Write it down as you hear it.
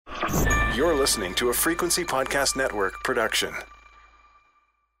You're listening to a Frequency Podcast Network production.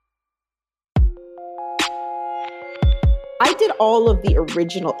 I did all of the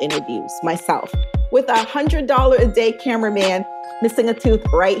original interviews myself with a $100 a day cameraman missing a tooth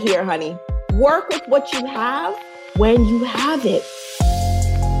right here, honey. Work with what you have when you have it.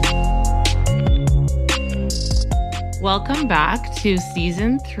 Welcome back to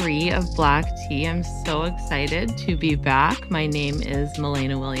season 3 of Black Tea. I'm so excited to be back. My name is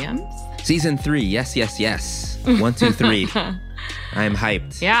Milena Williams. Season 3, yes. 1, 2, 3. I'm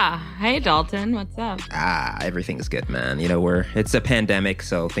hyped. Yeah. Hey, Dalton. What's up? Everything's good, man. You know, it's a pandemic,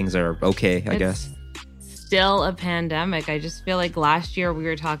 so things are okay, I guess. Still a pandemic. I just feel like last year we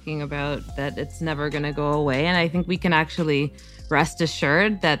were talking about that it's never going to go away. And I think we can actually rest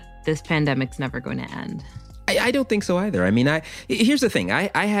assured that this pandemic's never going to end. I don't think so either. I mean, here's the thing.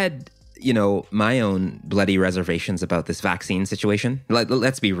 I had, my own bloody reservations about this vaccine situation.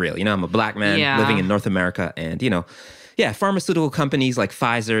 Let's be real. I'm a black man living in North America, and, pharmaceutical companies like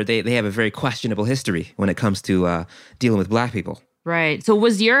Pfizer, they have a very questionable history when it comes to dealing with black people. Right. So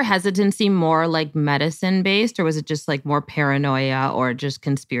was your hesitancy more like medicine based, or was it just like more paranoia or just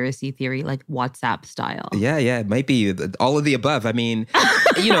conspiracy theory, like WhatsApp style? Yeah. It might be all of the above. I mean,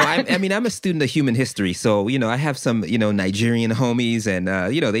 I'm a student of human history. So, I have some, Nigerian homies and,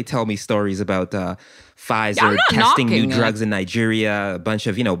 they tell me stories about Pfizer testing new drugs in Nigeria, a bunch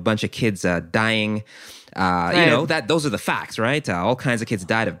of kids dying. Those are the facts, right? All kinds of kids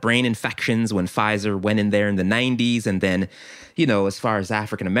died of brain infections when Pfizer went in there in the 90s. And then, as far as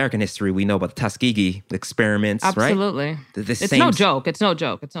African-American history, we know about the Tuskegee experiments, Absolutely. right? It's no joke. It's no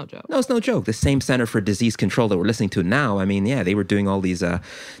joke. No, it's no joke. The same Center for Disease Control that we're listening to now, I mean, they were doing all these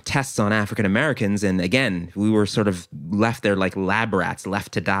tests on African-Americans. And again, we were sort of left there like lab rats,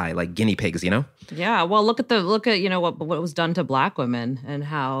 left to die, like guinea pigs, Yeah, well, look at what was done to black women and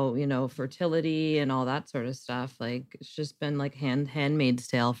how, fertility and all that sort of stuff. Like, it's just been like Handmaid's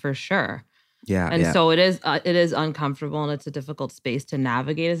Tale for sure. Yeah. And so it is uncomfortable, and it's a difficult space to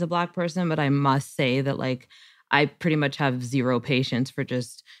navigate as a black person. But I must say that, like, I pretty much have zero patience for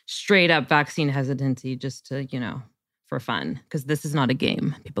just straight up vaccine hesitancy just to, for fun, because this is not a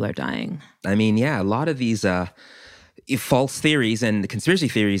game. People are dying. I mean, a lot of these false theories and conspiracy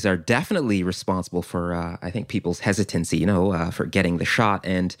theories are definitely responsible for, I think, people's hesitancy, for getting the shot.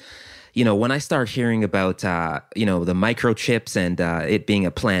 And, when I start hearing about, the microchips and it being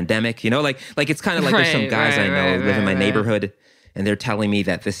a plandemic, like it's kind of like there's some guys I know live in my neighborhood, and they're telling me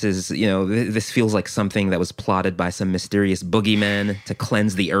that this is, this feels like something that was plotted by some mysterious boogeyman to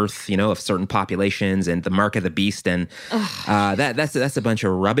cleanse the earth, of certain populations, and the mark of the beast. And that's a bunch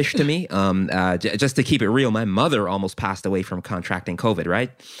of rubbish to me. Just to keep it real, my mother almost passed away from contracting COVID, right?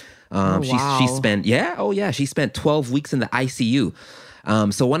 She spent 12 weeks in the ICU.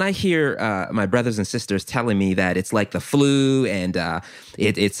 So when I hear my brothers and sisters telling me that it's like the flu and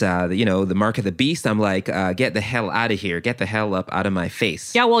it's the mark of the beast, I'm like, get the hell out of here. Get the hell up out of my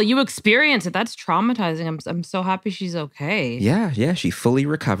face. Yeah, well, you experience it. That's traumatizing. I'm so happy she's okay. Yeah, she fully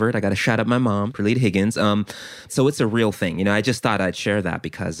recovered. I got to shout out my mom, Perlita Higgins. So it's a real thing. I just thought I'd share that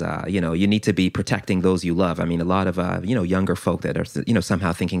because, you need to be protecting those you love. I mean, a lot of, younger folk that are,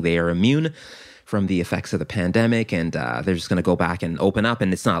 somehow thinking they are immune from the effects of the pandemic, and they're just going to go back and open up,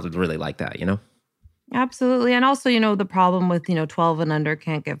 and it's not really like that, Absolutely. And also, the problem with, 12 and under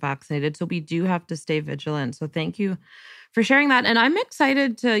can't get vaccinated, so we do have to stay vigilant. So thank you for sharing that. And I'm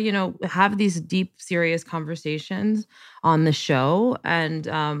excited to, have these deep, serious conversations on the show. And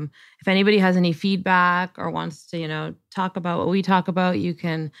if anybody has any feedback or wants to, talk about what we talk about, you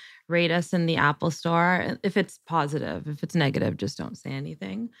can rate us in the Apple Store. If it's positive, if it's negative, just don't say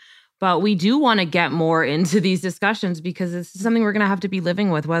anything. But we do want to get more into these discussions because this is something we're going to have to be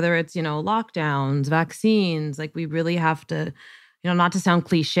living with, whether it's, lockdowns, vaccines. Like, we really have to, not to sound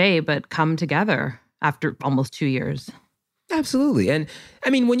cliche, but come together after almost 2 years. Absolutely. And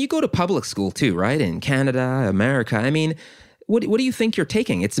I mean, when you go to public school too, right? In Canada, America, I mean, what do you think you're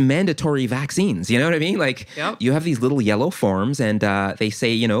taking? It's mandatory vaccines. You know what I mean? Like, You have these little yellow forms, and they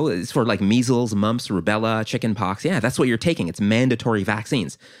say, it's for like measles, mumps, rubella, chicken pox. Yeah, that's what you're taking. It's mandatory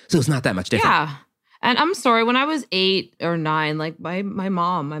vaccines. So it's not that much different. Yeah. And I'm sorry, when I was 8 or 9, like my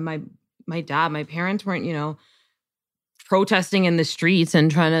mom, my dad, my parents weren't, protesting in the streets and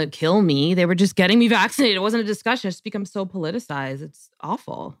trying to kill me. They were just getting me vaccinated. It wasn't a discussion. It's become so politicized. It's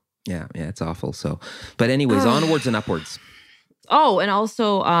awful. Yeah, it's awful. So, but anyways, onwards and upwards. Oh, and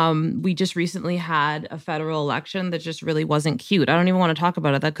also, we just recently had a federal election that just really wasn't cute. I don't even want to talk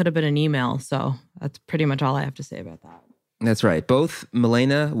about it. That could have been an email. So that's pretty much all I have to say about that. That's right. Both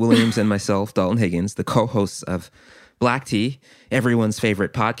Milena Williams and myself, Dalton Higgins, the co-hosts of Black Tea, everyone's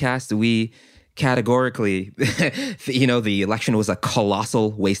favorite podcast, we categorically, the election was a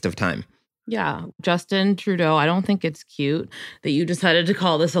colossal waste of time. Yeah. Justin Trudeau, I don't think it's cute that you decided to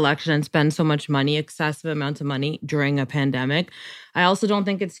call this election and spend so much money, excessive amounts of money during a pandemic. I also don't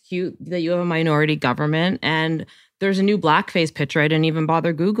think it's cute that you have a minority government and there's a new blackface picture I didn't even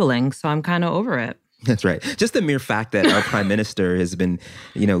bother Googling. So I'm kind of over it. That's right. Just the mere fact that our prime minister has been,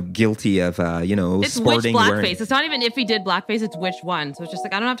 guilty of, it's sporting which blackface. wearing. It's not even if he did blackface, it's which one. So it's just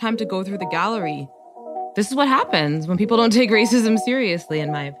like, I don't have time to go through the gallery. This is what happens when people don't take racism seriously,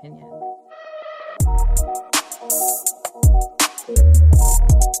 in my opinion.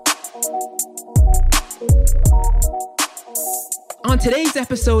 On today's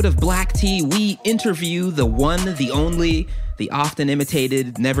episode of Black Tea, we interview the one, the only, the often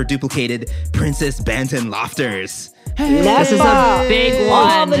imitated, never duplicated Princess Banton Lofters. Hey, this is a big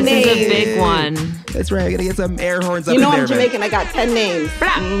one. This names. Is a big one. That's right. I gotta get some air horns up in I'm there. Jamaican. I got 10 names.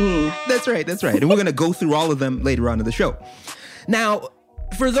 That's right. And we're gonna go through all of them later on in the show. Now,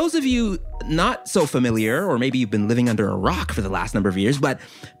 for those of you not so familiar, or maybe you've been living under a rock for the last number of years, but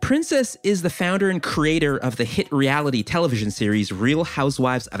Princess is the founder and creator of the hit reality television series Real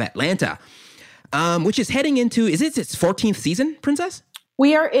Housewives of Atlanta, which is heading into, is it its 14th season, Princess?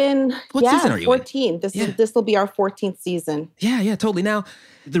 We are in, what season are you 14. in? This will be our 14th season. Yeah, totally. Now,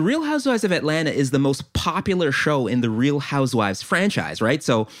 The Real Housewives of Atlanta is the most popular show in the Real Housewives franchise, right?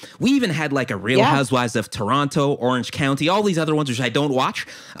 So we even had like a Real Housewives of Toronto, Orange County, all these other ones which I don't watch.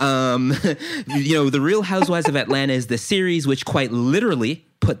 The Real Housewives of Atlanta is the series which quite literally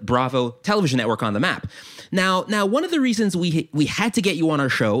put Bravo Television Network on the map. Now, one of the reasons we had to get you on our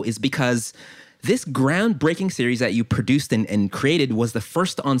show is because this groundbreaking series that you produced and created was the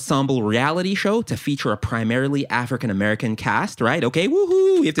first ensemble reality show to feature a primarily African-American cast, right? Okay,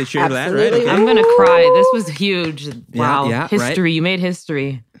 woohoo! You have to share that, right? Okay. I'm going to cry. This was huge. Wow. Yeah, history. Right? You made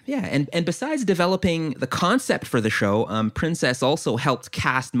history. Yeah, and besides developing the concept for the show, Princess also helped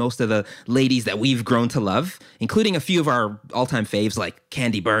cast most of the ladies that we've grown to love, including a few of our all-time faves like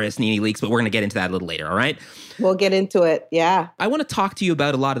Candy Burris, Nene Leakes, but we're going to get into that a little later, all right? We'll get into it, yeah. I want to talk to you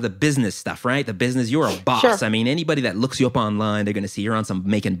about a lot of the business stuff, right? The business, you're a boss. Sure. I mean, anybody that looks you up online, they're going to see you're on some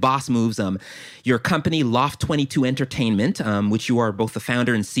making boss moves. Your company, Loft 22 Entertainment, which you are both the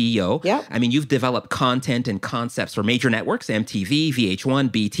founder and CEO. Yep. I mean, you've developed content and concepts for major networks, MTV,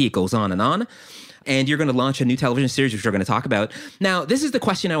 VH1, BT, it goes on and on. And you're going to launch a new television series, which we're going to talk about. Now, this is the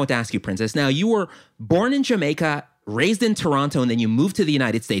question I want to ask you, Princess. Now, you were born in Jamaica, raised in Toronto, and then you moved to the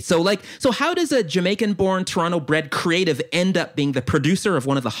United States. So how does a Jamaican-born, Toronto-bred creative end up being the producer of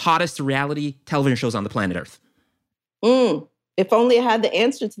one of the hottest reality television shows on the planet Earth? If only I had the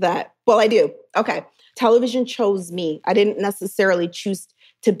answer to that. Well, I do. Okay. Television chose me. I didn't necessarily choose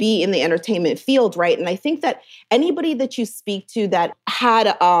to be in the entertainment field, right? And I think that anybody that you speak to that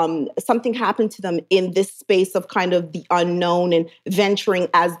had something happen to them in this space of kind of the unknown and venturing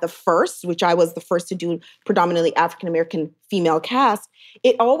as the first, which I was the first to do predominantly African-American female cast,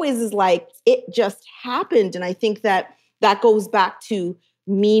 it always is like, it just happened. And I think that goes back to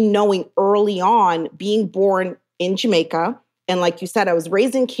me knowing early on, being born in Jamaica. And like you said, I was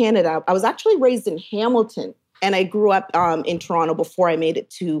raised in Canada. I was actually raised in Hamilton. And I grew up in Toronto before I made it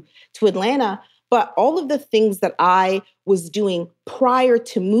to Atlanta. But all of the things that I was doing prior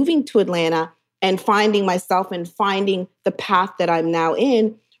to moving to Atlanta and finding myself and finding the path that I'm now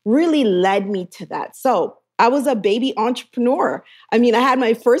in really led me to that. So I was a baby entrepreneur. I mean, I had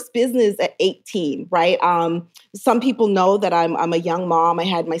my first business at 18, right? Some people know that I'm a young mom. I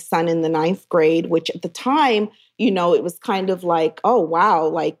had my son in the 9th grade, which at the time, it was kind of like, oh, wow,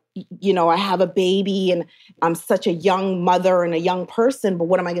 like, I have a baby and I'm such a young mother and a young person, but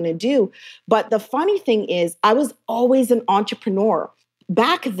what am I going to do? But the funny thing is, I was always an entrepreneur.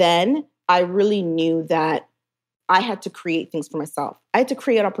 Back then, I really knew that I had to create things for myself. I had to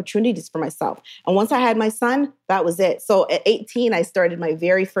create opportunities for myself. And once I had my son, that was it. So at 18, I started my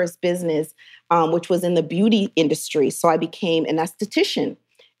very first business, which was in the beauty industry. So I became an esthetician.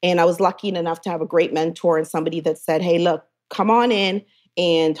 And I was lucky enough to have a great mentor and somebody that said, hey, look, come on in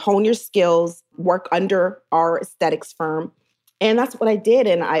and hone your skills, work under our aesthetics firm. And that's what I did.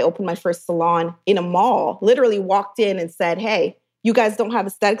 And I opened my first salon in a mall, literally walked in and said, hey, you guys don't have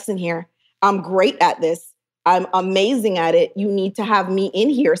aesthetics in here. I'm great at this. I'm amazing at it. You need to have me in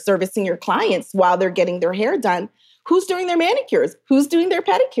here servicing your clients while they're getting their hair done. Who's doing their manicures? Who's doing their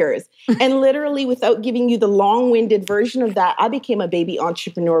pedicures? And literally, without giving you the long-winded version of that, I became a baby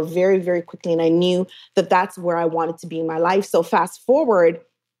entrepreneur very, very quickly. And I knew that that's where I wanted to be in my life. So fast forward,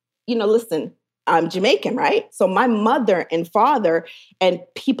 listen, I'm Jamaican, right? So my mother and father and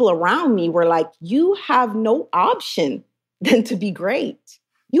people around me were like, you have no option than to be great.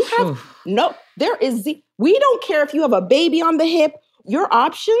 You have we don't care if you have a baby on the hip. Your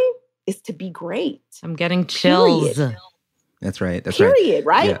option is to be great. I'm getting chills. Period. That's right. Period,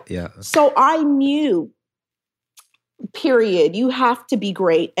 right? Yeah. So I knew, period, you have to be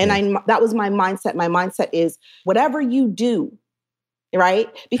great. And that was my mindset. My mindset is whatever you do, right?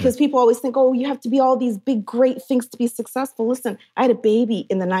 Because people always think, oh, you have to be all these big, great things to be successful. Listen, I had a baby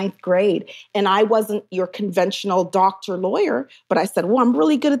in the 9th grade and I wasn't your conventional doctor lawyer, but I said, well, I'm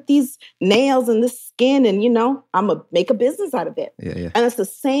really good at these nails and this skin and, I'm going to make a business out of it. Yeah. And it's the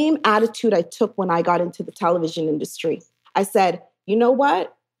same attitude I took when I got into the television industry. I said, you know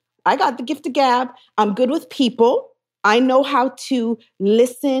what? I got the gift of gab. I'm good with people. I know how to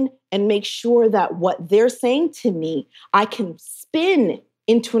listen and make sure that what they're saying to me, I can spin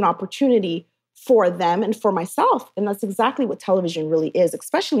into an opportunity for them and for myself. And that's exactly what television really is,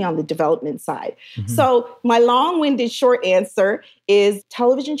 especially on the development side. Mm-hmm. So my long-winded short answer is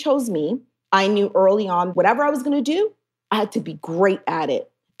television chose me. I knew early on whatever I was going to do, I had to be great at it.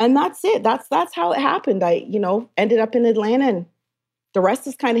 And that's it. That's how it happened. I, ended up in Atlanta and the rest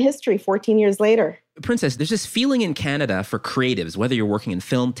is kind of history 14 years later. Princess, there's this feeling in Canada for creatives, whether you're working in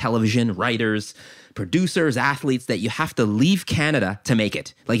film, television, writers, producers, athletes, that you have to leave Canada to make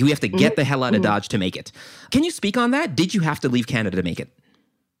it. Like, we have to get the hell out of Dodge to make it. Can you speak on that? Did you have to leave Canada to make it?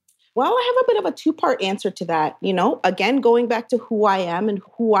 Well, I have a bit of a two-part answer to that. Again, going back to who I am and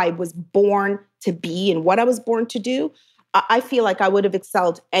who I was born to be and what I was born to do, I feel like I would have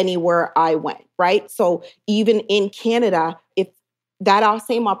excelled anywhere I went, right? So even in Canada, if that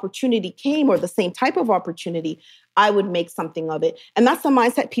same opportunity came or the same type of opportunity, I would make something of it. And that's the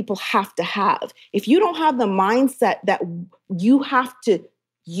mindset people have to have. If you don't have the mindset that you have to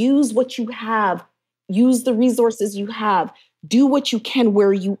use what you have, use the resources you have, do what you can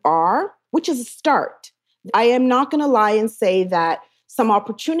where you are, which is a start. I am not going to lie and say that some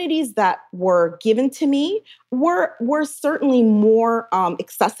opportunities that were given to me were certainly more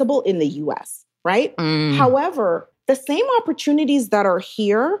accessible in the US, right? However, the same opportunities that are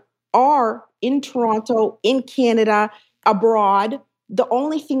here are in Toronto, in Canada, abroad. The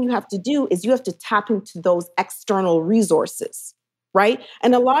only thing you have to do is you have to tap into those external resources, right?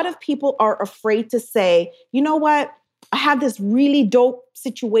 And a lot of people are afraid to say, you know what? I have this really dope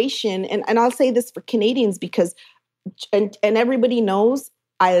situation. And I'll say this for Canadians because and everybody knows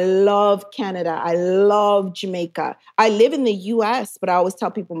I love Canada. I love Jamaica. I live in the US, but I always tell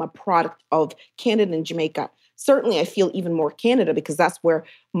people I'm a product of Canada and Jamaica. Certainly, I feel even more Canada because that's where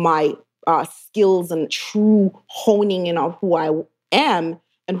my skills and true honing in on who I am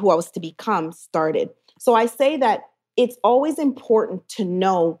and who I was to become started. So I say that it's always important to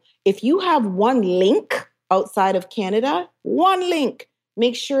know if you have one link outside of Canada, one link,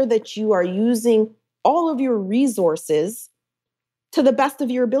 make sure that you are using all of your resources to the best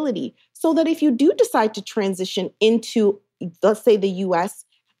of your ability so that if you do decide to transition into, let's say, the US,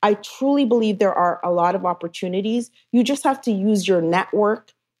 I truly believe there are a lot of opportunities. You just have to use your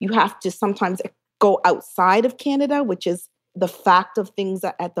network. You have to sometimes go outside of Canada, which is the fact of things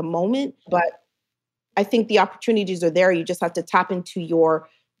at the moment. But I think the opportunities are there. You just have to tap into your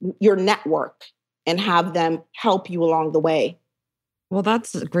network and have them help you along the way. Well,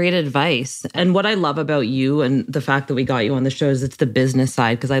 that's great advice. And what I love about you and the fact that we got you on the show is it's the business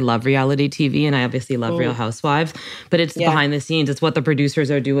side, because I love reality TV and I obviously love Real Housewives, but it's behind the scenes. It's what the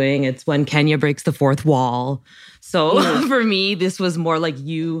producers are doing. It's when Kenya breaks the fourth wall. So for me, this was more like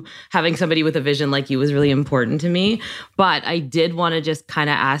you having somebody with a vision like you was really important to me. But I did want to just kind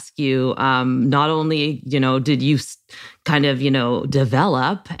of ask you, not only, did you kind of,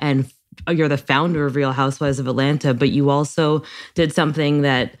 develop and you're the founder of Real Housewives of Atlanta, but you also did something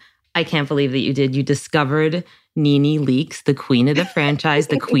that I can't believe that you did. You discovered Nene Leakes, the queen of the franchise,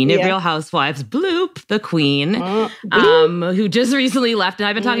 the queen of Real Housewives, bloop, the queen, who just recently left. And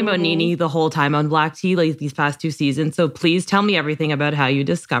I've been talking about Nene the whole time on Black Tea, like these past 2 seasons. So please tell me everything about how you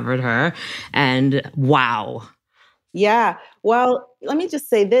discovered her. And wow. Yeah. Well, let me just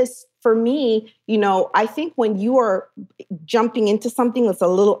say this. For me, I think when you are jumping into something that's a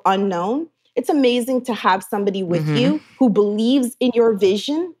little unknown, it's amazing to have somebody with you who believes in your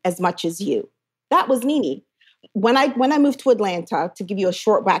vision as much as you. That was Nene. When I moved to Atlanta, to give you a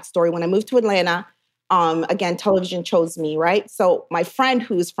short backstory, when I moved to Atlanta, again, television chose me, right? So my friend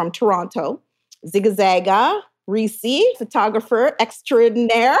who's from Toronto, Zigga Zagga, Reese, photographer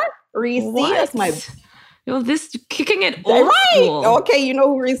extraordinaire, Reese, that's my... This kicking it old right. school. Okay, you know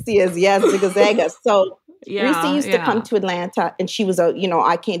who Reese is. Yes, Zigga Zagga. So Reese used to come to Atlanta, and she was a,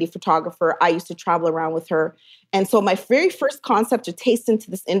 eye candy photographer. I used to travel around with her. And so my very first concept to taste into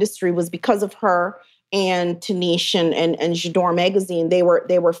this industry was because of her and Tanish and J'adore magazine. They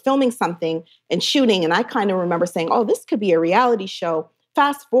were filming something and shooting. And I kind of remember saying, oh, this could be a reality show.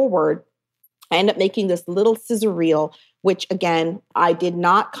 Fast forward, I ended up making this little scissor reel, which again, I did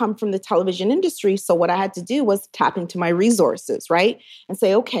not come from the television industry. So what I had to do was tap into my resources, right? And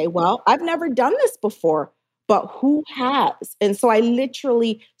say, okay, well, I've never done this before, but who has? And so I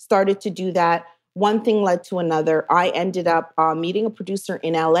literally started to do that. One thing led to another. I ended up meeting a producer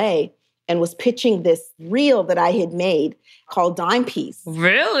in LA and was pitching this reel that I had made called Dime Piece.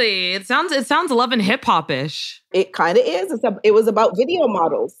 Really? It sounds Love and Hip Hop-ish. It kind of is. It was about video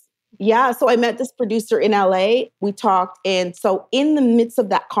models. Yeah. So I met this producer in LA. We talked. And so in the midst of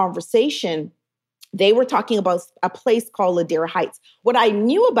that conversation, they were talking about a place called Ladera Heights. What I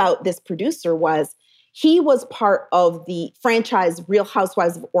knew about this producer was he was part of the franchise Real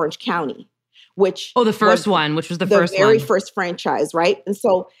Housewives of Orange County, which the first one, which was the first very first franchise, right? And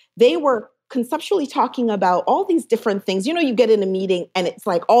so they were conceptually talking about all these different things. You get in a meeting and it's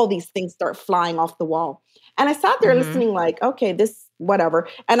like all these things start flying off the wall. And I sat there listening like, okay, this, whatever.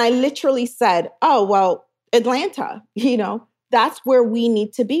 And I literally said, oh, well, Atlanta, that's where we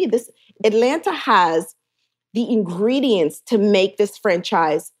need to be. Atlanta has the ingredients to make this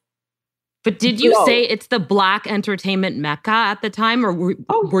franchise. But did you say it's the Black entertainment mecca at the time, or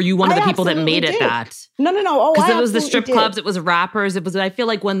were you one of the people that made it that? No. Because it was the strip clubs, it was rappers, I feel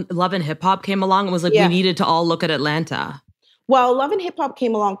like when Love and Hip Hop came along, it was like we needed to all look at Atlanta. Well, Love and Hip Hop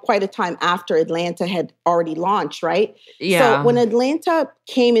came along quite a time after Atlanta had already launched, right? Yeah. So when Atlanta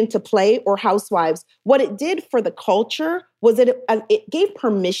came into play, or Housewives, what it did for the culture was that it gave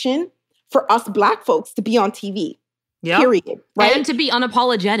permission for us Black folks to be on TV. Yep. Period. Right? And to be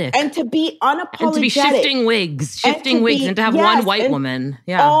unapologetic. And to be shifting wigs. And to have one white woman.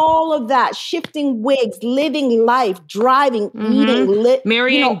 Yeah. All of that. Shifting wigs, living life, driving, eating.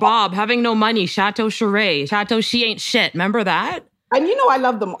 Marrying Bob, having no money. Chateau Charest. Chateau She Ain't Shit. Remember that? And I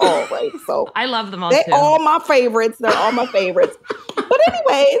love them all, right? So I love them all They're too. all my favorites. They're all my favorites. But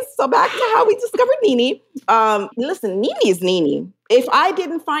anyways, so back to how we discovered Nene. Listen, Nene is Nene. If I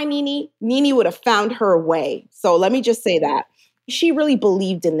didn't find Nene, Nene would have found her way. So let me just say that. She really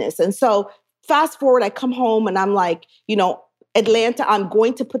believed in this. And so fast forward, I come home and I'm like, Atlanta, I'm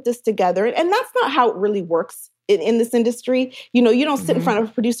going to put this together. And that's not how it really works in this industry. You don't sit in front of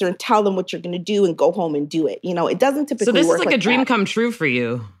a producer and tell them what you're going to do and go home and do it. It doesn't typically work. So this is like a dream that. Come true for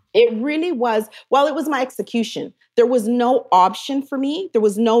you. It really was. Well, it was my execution. There was no option for me. There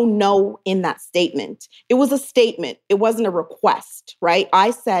was no in that statement. It was a statement. It wasn't a request, right?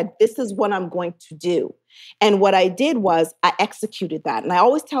 I said, this is what I'm going to do. And what I did was I executed that. And I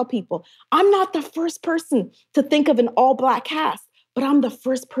always tell people, I'm not the first person to think of an all Black cast, but I'm the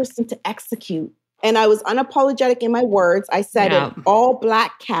first person to execute. And I was unapologetic in my words. I said an all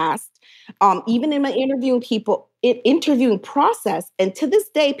Black cast. Even in my interviewing process. And to this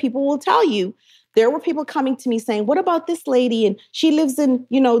day, people will tell you, there were people coming to me saying, what about this lady? And she lives in,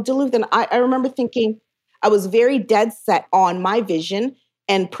 Duluth. And I remember thinking, I was very dead set on my vision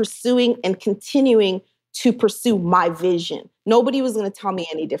and pursuing and continuing to pursue my vision. Nobody was going to tell me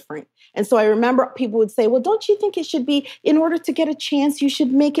any different. And so I remember people would say, well, don't you think it should be, in order to get a chance, you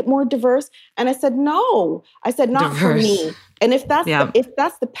should make it more diverse? And I said, no. I said, not for me. And if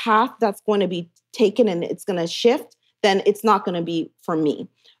that's the path that's going to be taken and it's going to shift, then it's not going to be for me.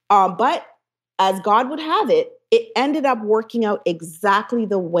 But as God would have it, it ended up working out exactly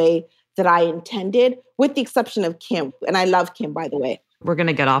the way that I intended, with the exception of Kim. And I love Kim, by the way. We're going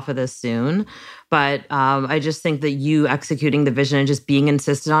to get off of this soon. But I just think that you executing the vision and just being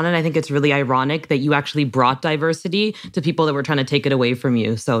insistent on it, I think it's really ironic that you actually brought diversity to people that were trying to take it away from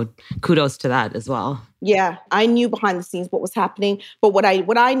you. So kudos to that as well. Yeah, I knew behind the scenes what was happening. But what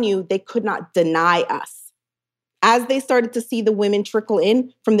I knew, they could not deny us. As they started to see the women trickle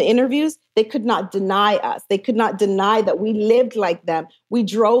in from the interviews, they could not deny us. They could not deny that we lived like them. We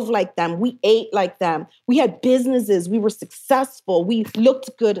drove like them. We ate like them. We had businesses. We were successful. We looked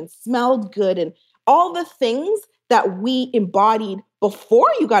good and smelled good. And all the things that we embodied before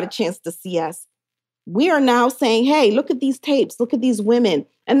you got a chance to see us, we are now saying, hey, look at these tapes. Look at these women.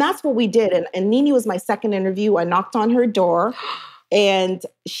 And that's what we did. And Nene was my second interview. I knocked on her door and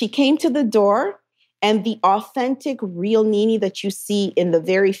she came to the door. And the authentic, real Nene that you see in the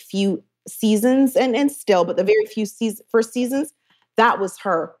very few seasons, and still, but the very few first seasons, that was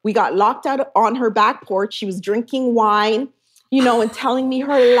her. We got locked out on her back porch. She was drinking wine. and telling me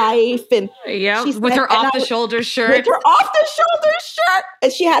her life. And yeah, she with said, her off the shoulder shirt. With her off the shoulder shirt.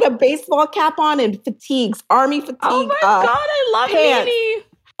 And she had a baseball cap on and fatigues, army fatigue. Oh my God, I love NeNe.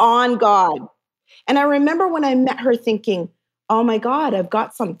 On God. And I remember when I met her thinking, oh my God, I've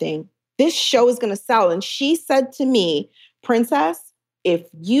got something. This show is going to sell. And she said to me, Princess, if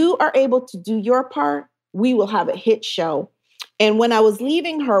you are able to do your part, we will have a hit show. And when I was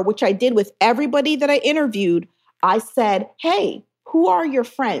leaving her, which I did with everybody that I interviewed, I said, hey, who are your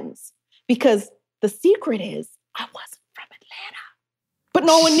friends? Because the secret is I wasn't from Atlanta. But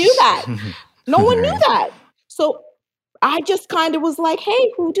no one knew that. No one knew that. So I just kind of was like,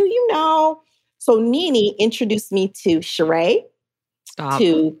 hey, who do you know? So NeNe introduced me to Sheree,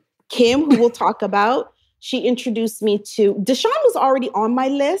 to Kim, who we'll talk about. She introduced me to, Deshaun was already on my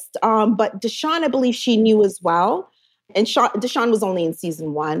list, but Deshaun, I believe she knew as well. And Deshaun was only in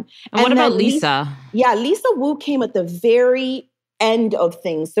season 1. And what about Lisa? Lisa Wu came at the very end of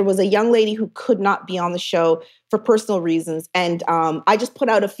things. There was a young lady who could not be on the show for personal reasons. And I just put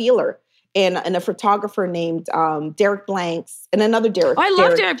out a feeler. And a photographer named Derek Blanks and another Derek. Oh, I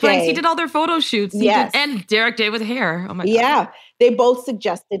love Derek Blanks. He did all their photo shoots. Yes. And Derek Day with hair. Oh my God. Yeah. They both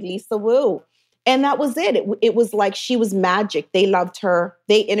suggested Lisa Wu. And that was it. It was like she was magic. They loved her.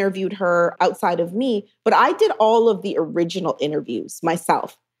 They interviewed her outside of me. But I did all of the original interviews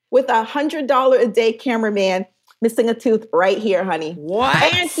myself with $100 a day cameraman missing a tooth right here, honey. What?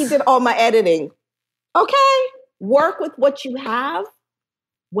 And he did all my editing. Okay. Work with what you have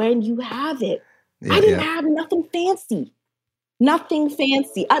when you have it. I didn't have nothing fancy. Nothing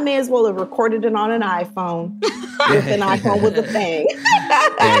fancy. I may as well have recorded it on an iPhone if an iPhone was a thing.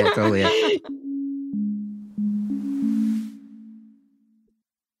 Yeah, totally.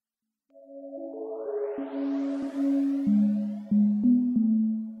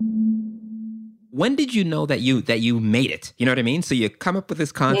 When did you know that you made it? You know what I mean? So you come up with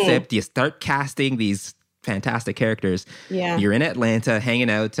this concept, you start casting these fantastic characters. Yeah. You're in Atlanta,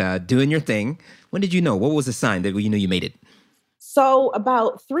 hanging out, doing your thing. When did you know? What was the sign that you knew you made it? So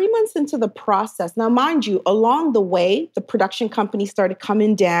about 3 months into the process, now mind you, along the way, the production company started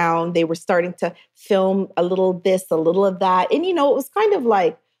coming down. They were starting to film a little this, a little of that. And, it was kind of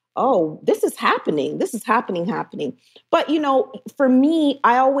like, oh, this is happening. This is happening. But, for me,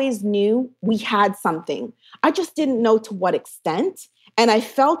 I always knew we had something. I just didn't know to what extent. And I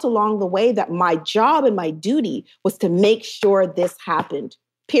felt along the way that my job and my duty was to make sure this happened,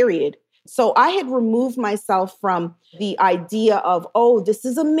 period. So I had removed myself from the idea of, oh, this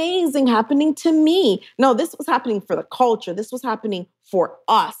is amazing happening to me. No, this was happening for the culture. This was happening for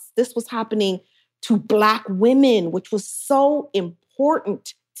us. This was happening to Black women, which was so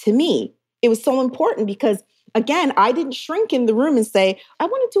important to me. It was so important because, again, I didn't shrink in the room and say, I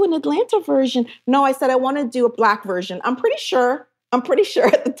want to do an Atlanta version. No, I said, I want to do a Black version. I'm pretty sure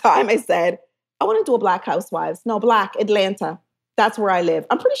at the time I said, I want to do a Black Housewives. No, Black Atlanta. That's where I live.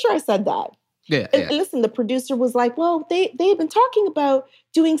 I'm pretty sure I said that. Yeah. And listen, the producer was like, well, they had been talking about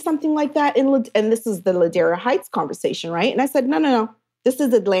doing something like that. And this is the Ladera Heights conversation, right? And I said, no. This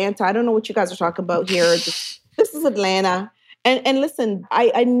is Atlanta. I don't know what you guys are talking about here. This is Atlanta. And listen,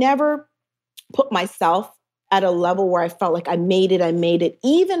 I never put myself at a level where I felt like I made it.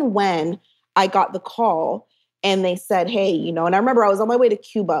 Even when I got the call and they said, hey, and I remember I was on my way to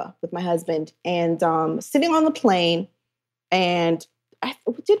Cuba with my husband and sitting on the plane. And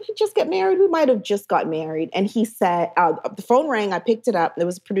did we just get married? We might have just got married. And he said, the phone rang, I picked it up. There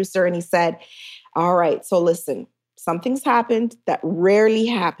was a producer and he said, all right, so listen, something's happened that rarely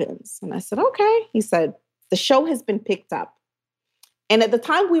happens. And I said, okay. He said, the show has been picked up. And at the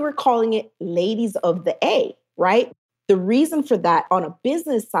time we were calling it Ladies of the A, right? The reason for that on a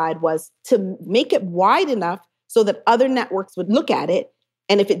business side was to make it wide enough so that other networks would look at it.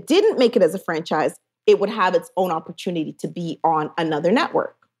 And if it didn't make it as a franchise, it would have its own opportunity to be on another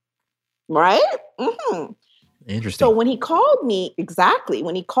network, right? Mm-hmm. Interesting. So when he called me,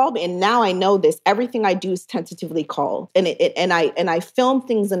 and now I know this, everything I do is tentatively called. And I film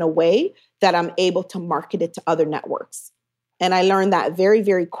things in a way that I'm able to market it to other networks. And I learned that very,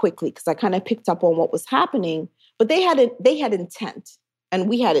 very quickly because I kind of picked up on what was happening. But they had intent, and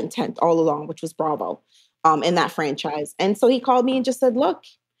we had intent all along, which was Bravo in that franchise. And so he called me and just said, look,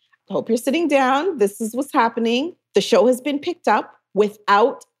 I hope you're sitting down. This is what's happening. The show has been picked up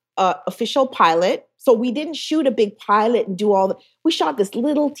without an official pilot. So we didn't shoot a big pilot and do we shot this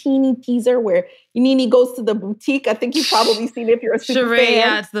little teeny teaser where NeNe goes to the boutique. I think you've probably seen it if you're a super fan.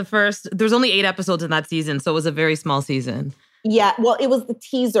 Yeah, it's the first. There's only 8 episodes in that season, so it was a very small season. Yeah, well, it was the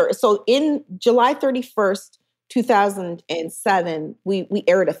teaser. So in July 31st, 2007, we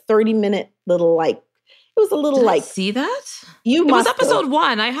aired a 30-minute little was a little Did I like, see that? you It was must have. episode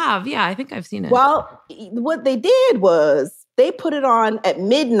 1. I have. Yeah, I think I've seen it. Well, what they did was they put it on at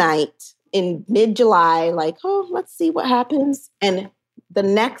midnight in mid-July, like, oh, let's see what happens. And the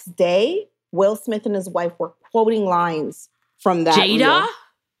next day, Will Smith and his wife were quoting lines from that Jada? reel.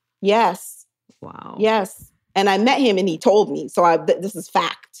 Yes. Wow. Yes. And I met him and he told me. So this is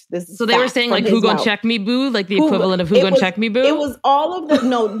fact. So they were saying like, who gon' check me, boo? Like the equivalent of who gon' check me, boo? It was all of the,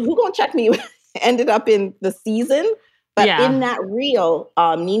 no, who gon' check me ended up in the season. But in that reel,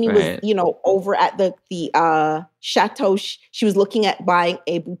 Nene was, over at the chateau. She was looking at buying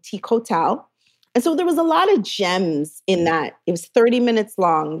a boutique hotel. And so there was a lot of gems in that. It was 30 minutes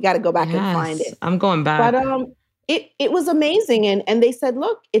long. You got to go back and find it. I'm going back. But it was amazing. And they said,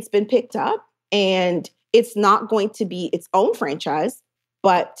 look, it's been picked up and it's not going to be its own franchise.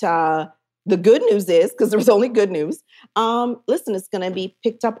 But the good news is, because there was only good news, listen, it's going to be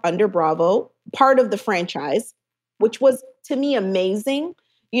picked up under Bravo, part of the franchise, which was, to me, amazing.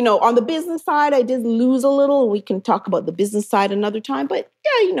 On the business side, I did lose a little. We can talk about the business side another time. But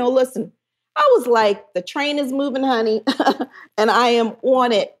yeah, listen, I was like, the train is moving, honey, and I am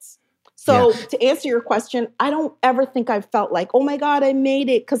on it. So to answer your question, I don't ever think I felt like, oh my God, I made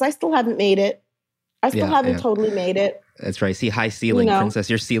it, because I still haven't made it. I still haven't totally made it. That's right. See, high ceiling, Princess.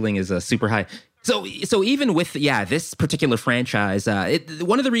 Your ceiling is super high. So even with this particular franchise,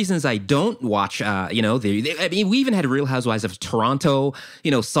 one of the reasons I don't watch, I mean, we even had Real Housewives of Toronto,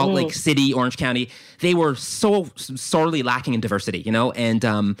 Salt Lake City, Orange County. They were so sorely lacking in diversity, and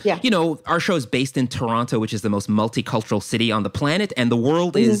our show is based in Toronto, which is the most multicultural city on the planet, and the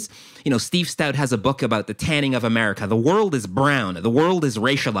world is, Steve Stout has a book about the tanning of America. The world is brown. The world is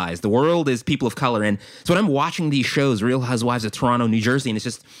racialized. The world is people of color. And so when I'm watching these shows, Real Housewives of Toronto, New Jersey, and it's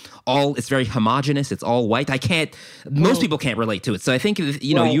just it's very homogenous. It's all white. Most people can't relate to it. So I think,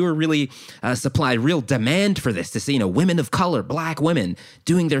 you were really supplied real demand for this to see, women of color, Black women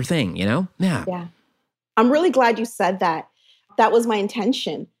doing their thing, Yeah. Yeah. I'm really glad you said that. That was my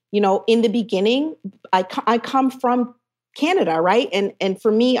intention. In the beginning, I come from Canada, right? And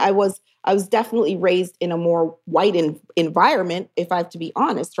for me, I was definitely raised in a more white environment, if I have to be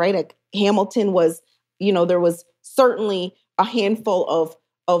honest, right? Like Hamilton was, there was certainly a handful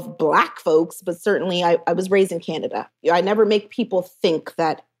of Black folks, but certainly I was raised in Canada. I never make people think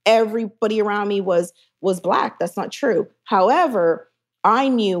that everybody around me was Black. That's not true. However, I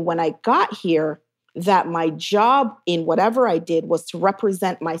knew when I got here that my job in whatever I did was to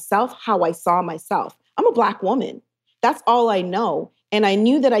represent myself, how I saw myself. I'm a Black woman. That's all I know. And I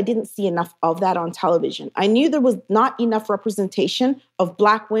knew that I didn't see enough of that on television. I knew there was not enough representation of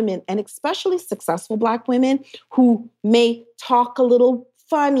Black women, and especially successful Black women who may talk a little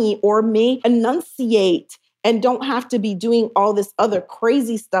funny or may enunciate and don't have to be doing all this other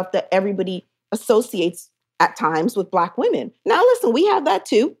crazy stuff that everybody associates at times with Black women. Now, listen, we have that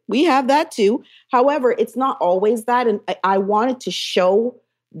too. However, it's not always that. And I wanted to show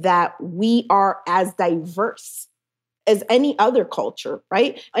that we are as diverse as any other culture,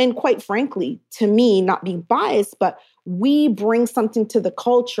 right? And quite frankly, to me, not being biased, but we bring something to the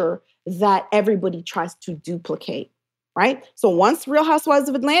culture that everybody tries to duplicate, right? So once Real Housewives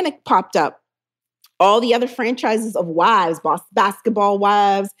of Atlanta popped up, all the other franchises of wives, Basketball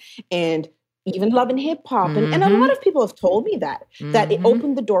Wives, and even Love and Hip Hop. And a lot of people have told me that it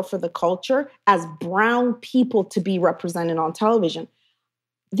opened the door for the culture as brown people to be represented on television.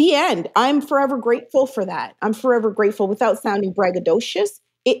 The end. I'm forever grateful for that. I'm forever grateful. Without sounding braggadocious,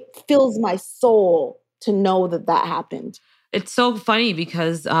 it fills my soul to know that happened. It's so funny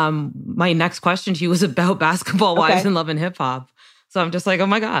because my next question to you was about Basketball Wives and Love and Hip Hop. So I'm just like, oh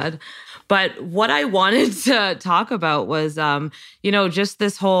my God. But what I wanted to talk about was, just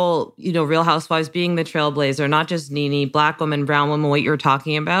this whole, Real Housewives being the trailblazer, not just Nene, Black women, brown women, what you're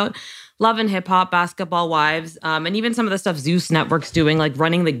talking about. Love and Hip Hop, Basketball Wives, and even some of the stuff Zeus Network's doing, like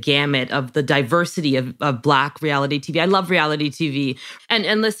running the gamut of the diversity of Black reality TV. I love reality TV.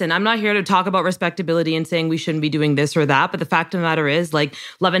 And listen, I'm not here to talk about respectability and saying we shouldn't be doing this or that, but the fact of the matter is, like,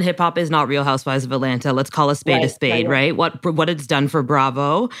 Love and Hip Hop is not Real Housewives of Atlanta. Let's call a spade a spade, right? What it's done for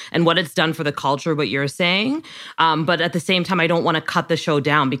Bravo and what it's done for the culture, what you're saying. But at the same time, I don't want to cut the show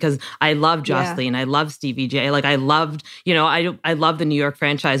down because I love Jocelyn. I love Stevie J. Like, I loved, I love the New York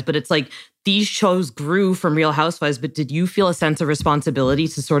franchise, but it's like, these shows grew from Real Housewives, but did you feel a sense of responsibility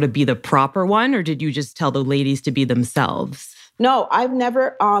to sort of be the proper one, or did you just tell the ladies to be themselves? No, I've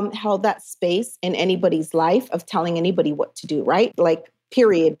never held that space in anybody's life of telling anybody what to do, right? Like,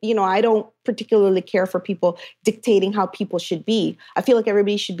 period. I don't particularly care for people dictating how people should be. I feel like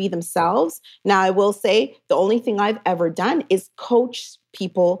everybody should be themselves. Now, I will say the only thing I've ever done is coach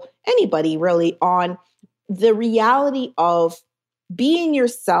people, anybody really, on the reality of being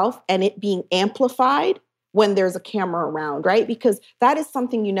yourself and it being amplified when there's a camera around, right? Because that is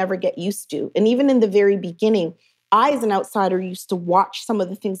something you never get used to. And even in the very beginning, I, as an outsider, used to watch some of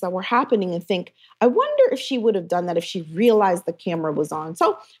the things that were happening and think, I wonder if she would have done that if she realized the camera was on.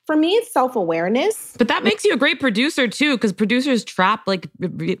 So for me, it's self-awareness. But that makes you a great producer too, because producers trap, like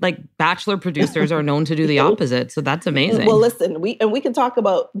Bachelor producers are known to do the opposite. So that's amazing. Well, listen, we can talk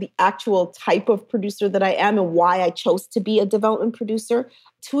about the actual type of producer that I am and why I chose to be a development producer.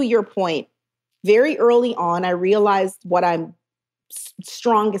 To your point, very early on, I realized what I'm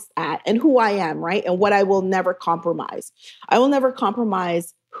strongest at and who I am, right? And what I will never compromise. I will never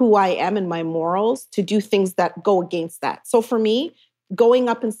compromise who I am and my morals to do things that go against that. So for me, going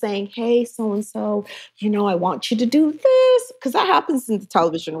up and saying, hey, so-and-so, I want you to do this, because that happens in the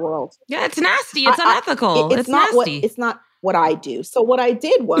television world. Yeah, it's nasty. It's unethical. It's not nasty. It's not what I do. So what I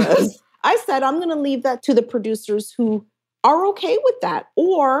did was I said, I'm going to leave that to the producers who are okay with that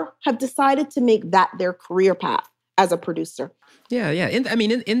or have decided to make that their career path as a producer. Yeah. In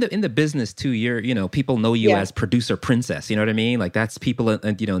the business too, you're, people know you as producer princess. You know what I mean? Like that's people,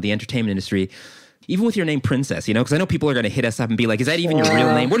 the entertainment industry. Even with your name Princess, because I know people are going to hit us up and be like, is that even your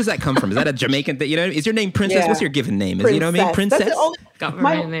real name? Where does that come from? Is that a Jamaican thing? Is your name Princess? Yeah. What's your given name? Is, you know what I mean? Princess?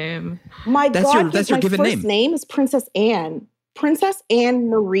 Government name. My that's your given name. My first name is Princess Anne. Princess Anne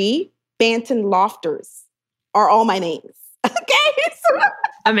Marie Banton Lofters are all my names. Okay.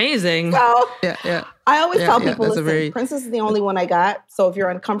 Amazing. So yeah. I always tell people, listen, Princess is the only one I got. So if you're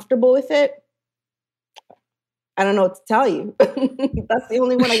uncomfortable with it, I don't know what to tell you. That's the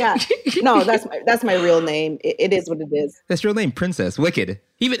only one I got. No, that's my real name. It is what it is. That's your name, Princess. Wicked.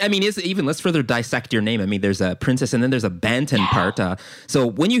 Even let's further dissect your name. I mean, there's a Princess and then there's a Banton part. So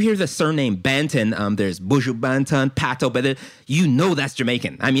when you hear the surname Banton, there's Buju Banton, Pato, but that's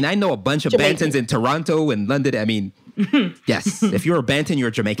Jamaican. I mean, I know a bunch of Bantons in Toronto and London. I mean, yes, if you're a Banton, you're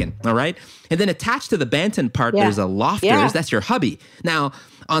Jamaican. All right. And then attached to the Banton part, there's a Lofters. Yeah. That's your hubby. Now,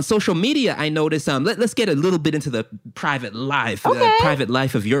 on social media, I noticed, let's get a little bit into the private life, of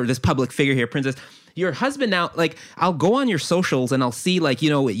this public figure here, Princess. Your husband now, like, I'll go on your socials and I'll see, like,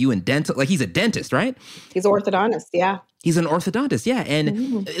 you in dental, like he's a dentist, right? He's an orthodontist, yeah. He's an orthodontist, yeah.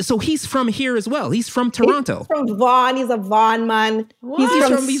 And so he's from here as well. He's from Toronto. He's from Vaughan. He's a Vaughan man. He's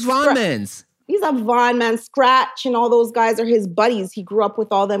from these Vaughan mans. He's a Vaughan man. Scratch and all those guys are his buddies. He grew up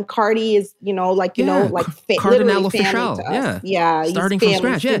with all them. Cardi is, Cardinal official. Yeah. Starting from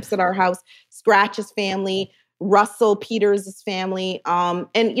scratch. Yeah. Sleeps at our house. Scratch's family. Russell Peters' family.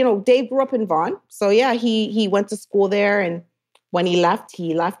 And Dave grew up in Vaughan. So yeah, he went to school there. And when he left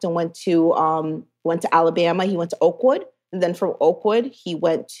and went to Alabama. He went to Oakwood. And then from Oakwood, he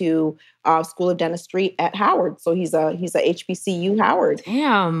went to School of Dentistry at Howard. So he's a HBCU Howard.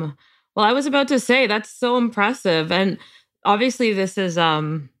 Damn. Well, I was about to say, that's so impressive. And obviously this is,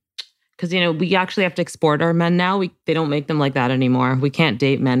 because, we actually have to export our men now. They don't make them like that anymore. We can't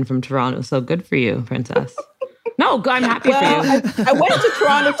date men from Toronto. So good for you, Princess. No, I'm happy for you. I went to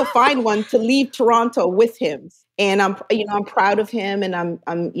Toronto to find one to leave Toronto with him. And I'm proud of him. And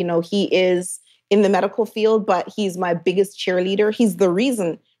I'm he is in the medical field, but he's my biggest cheerleader. He's the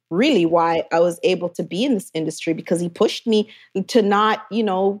reason really why I was able to be in this industry, because he pushed me to not,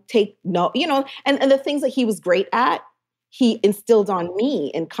 take no, and the things that he was great at, he instilled on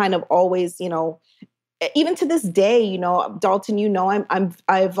me and kind of always, even to this day, Dalton,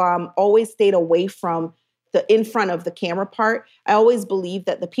 I've always stayed away from the in front of the camera part. I always believe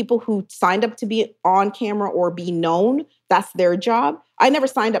that the people who signed up to be on camera or be known, that's their job. I never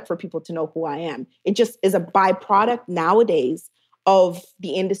signed up for people to know who I am. It just is a byproduct nowadays of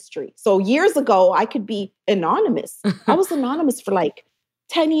the industry. So years ago, I could be anonymous. I was anonymous for like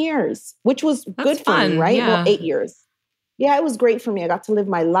 10 years, which was good for me, right? Yeah. Well, 8 years. Yeah, it was great for me. I got to live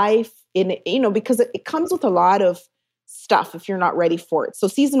my life in, because it comes with a lot of stuff if you're not ready for it. So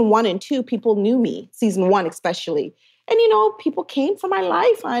season 1 and 2, people knew me, season 1 especially. And, people came for my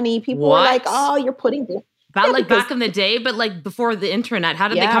life, honey. People were like, oh, you're putting... back in the day, but like before the internet, how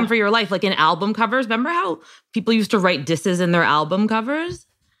did they come for your life? Like in album covers? Remember how people used to write disses in their album covers?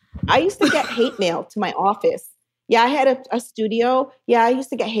 I used to get hate mail to my office. Yeah, I had a studio. Yeah, I used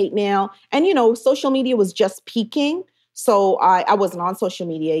to get hate mail. And, social media was just peaking. So I wasn't on social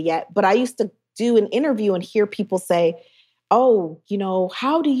media yet, but I used to do an interview and hear people say, oh,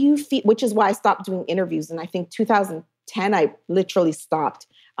 how do you feel? Which is why I stopped doing interviews. And I think 2010, I literally stopped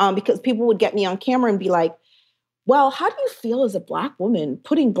because people would get me on camera and be like, well, how do you feel as a Black woman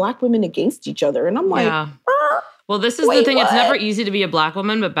putting Black women against each other? And I'm like, well, this is the thing. What? It's never easy to be a Black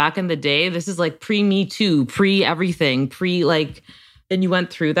woman, but back in the day, this is like pre-Me Too, pre-everything, and you went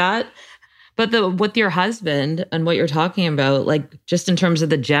through that. But with your husband and what you're talking about, like just in terms of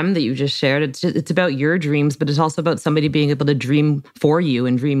the gem that you just shared, it's about your dreams, but it's also about somebody being able to dream for you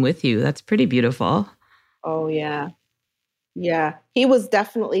and dream with you. That's pretty beautiful. Oh, yeah. Yeah. He was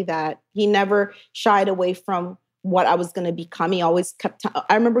definitely that. He never shied away from what I was going to become. He always kept,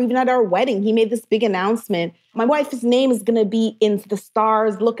 I remember even at our wedding, he made this big announcement. My wife's name is going to be in the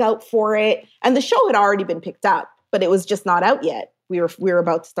stars. Look out for it. And the show had already been picked up, but it was just not out yet. We were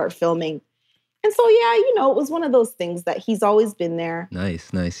about to start filming. And so, yeah, it was one of those things that he's always been there.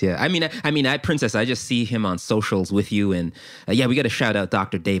 Nice. Yeah. I mean, Princess, I just see him on socials with you, and we got to shout out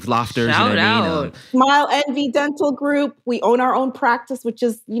Dr. Dave Lofters. Shout out. Smile Envy Dental Group. We own our own practice, which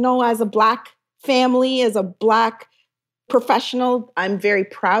is, as a Black family, as a Black professional, I'm very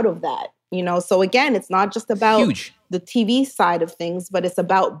proud of that. So again, it's not just about the TV side of things, but it's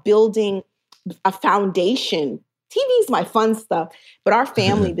about building a foundation. TV is my fun stuff, but our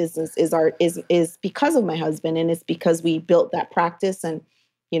family business is because of my husband, and it's because we built that practice. And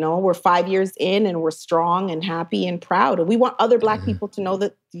we're 5 years in, and we're strong and happy and proud. And we want other Black people to know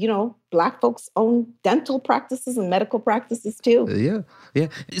that Black folks own dental practices and medical practices too. Yeah.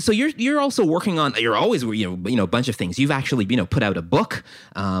 So you're also working on. You're always a bunch of things. You've actually put out a book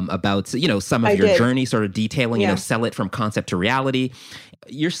about some of your journey, sort of detailing sell it from concept to reality.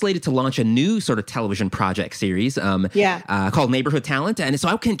 You're slated to launch a new sort of television project series called Neighborhood Talent. And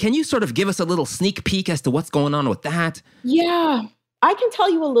so can you sort of give us a little sneak peek as to what's going on with that? Yeah, I can tell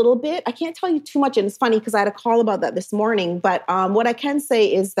you a little bit. I can't tell you too much. And it's funny because I had a call about that this morning. But what I can say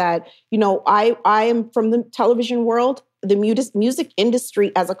is that, I am from the television world. The music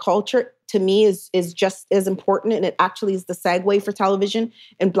industry as a culture, to me, is just as important. And it actually is the segue for television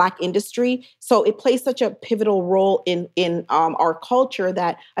and Black industry. So it plays such a pivotal role in our culture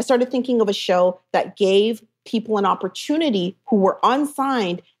that I started thinking of a show that gave people an opportunity who were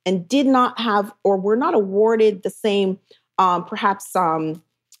unsigned and did not have, or were not awarded the same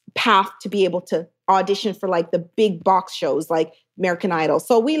path to be able to audition for like the big box shows like American Idol.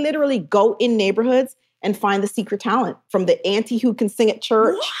 So we literally go in neighborhoods and find the secret talent, from the auntie who can sing at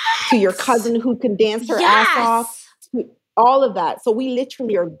church to your cousin who can dance her ass off, to all of that. So we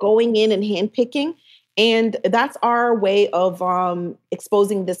literally are going in and handpicking. And that's our way of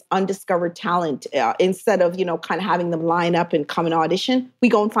exposing this undiscovered talent. Instead of, kind of having them line up and come and audition, we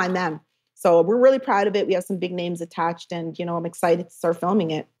go and find them. So we're really proud of it. We have some big names attached, and, I'm excited to start filming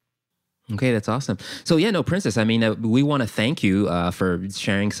it. Okay, that's awesome. So Princess, I mean, we want to thank you for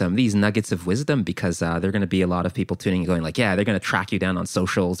sharing some of these nuggets of wisdom, because there are going to be a lot of people tuning and going like, they're going to track you down on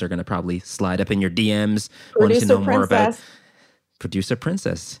socials. They're going to probably slide up in your DMs, wanting to know more about Producer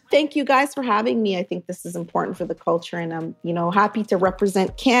Princess. Thank you guys for having me. I think this is important for the culture, and I'm, happy to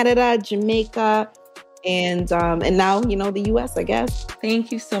represent Canada, Jamaica, and now, the U.S., I guess.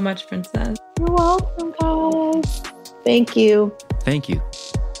 Thank you so much, Princess. You're welcome, guys. Thank you. Thank you.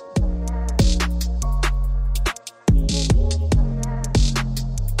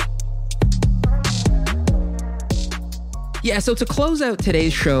 Yeah, so to close out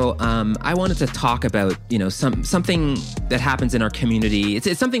today's show, I wanted to talk about, something that happens in our community.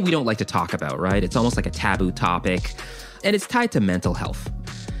 It's something we don't like to talk about, right? It's almost like a taboo topic, and it's tied to mental health.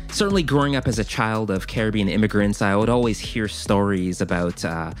 Certainly growing up as a child of Caribbean immigrants, I would always hear stories about,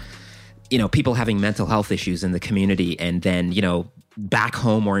 people having mental health issues in the community, and then, back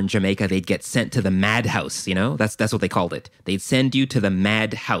home or in Jamaica, they'd get sent to the madhouse, That's what they called it. They'd send you to the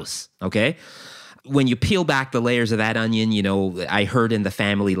madhouse, okay? When you peel back the layers of that onion, I heard in the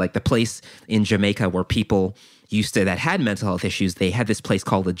family, like the place in Jamaica where people that had mental health issues, they had this place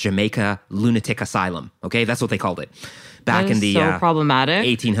called the Jamaica Lunatic Asylum. Okay, that's what they called it. Back in the problematic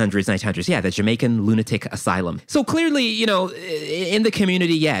 1800s, 1900s. Yeah, the Jamaican Lunatic Asylum. So clearly, in the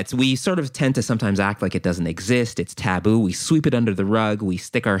community, we sort of tend to sometimes act like it doesn't exist. It's taboo. We sweep it under the rug. We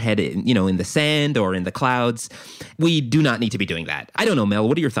stick our head in the sand or in the clouds. We do not need to be doing that. I don't know, Mel,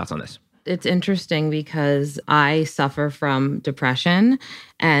 what are your thoughts on this? It's interesting because I suffer from depression,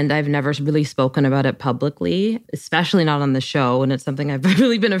 and I've never really spoken about it publicly, especially not on the show. And it's something I've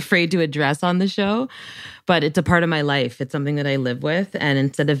really been afraid to address on the show, but it's a part of my life. It's something that I live with. And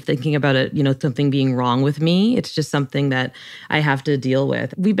instead of thinking about it, something being wrong with me, it's just something that I have to deal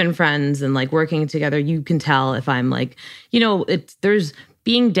with. We've been friends and like working together. You can tell if I'm like, there's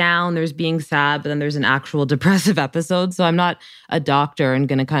being down, there's being sad, but then there's an actual depressive episode. So I'm not a doctor and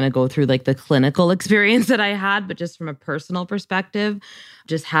going to kind of go through like the clinical experience that I had, but just from a personal perspective,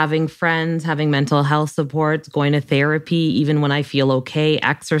 just having friends, having mental health supports, going to therapy, even when I feel okay,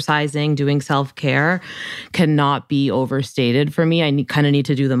 exercising, doing self-care cannot be overstated for me. I kind of need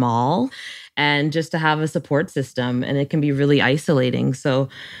to do them all. and just to have a support system. And it can be really isolating. So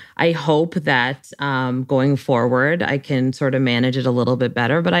I hope that going forward, I can sort of manage it a little bit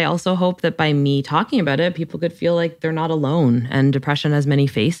better. But I also hope that by me talking about it, people could feel like they're not alone and depression has many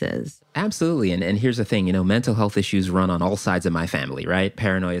faces. Absolutely. And here's the thing, mental health issues run on all sides of my family, right?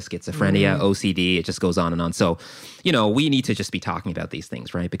 Paranoia, schizophrenia, OCD, it just goes on and on. So, we need to just be talking about these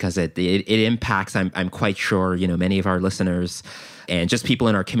things, right? Because it impacts, I'm quite sure, many of our listeners and just people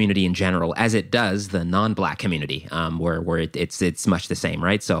in our community in general, as it does the non-Black community, where it's much the same,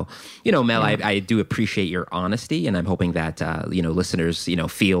 right? So, Mel, I do appreciate your honesty, and I'm hoping that, listeners,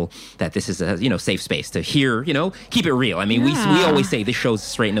 feel that this is a, safe space to hear, keep it real. I mean, we always say this show's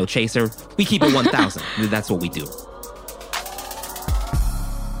straight no chaser. We keep it 1,000. That's what we do.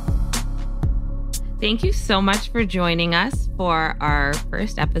 Thank you so much for joining us for our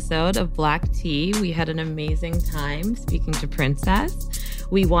first episode of Black Tea. We had an amazing time speaking to Princess.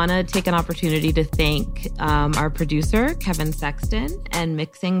 We want to take an opportunity to thank our producer, Kevin Sexton, and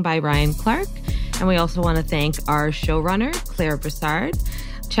mixing by Ryan Clark. And we also want to thank our showrunner, Claire Broussard.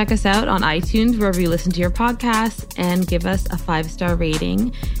 Check us out on iTunes, wherever you listen to your podcasts, and give us a 5-star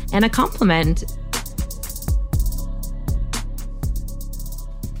rating and a compliment.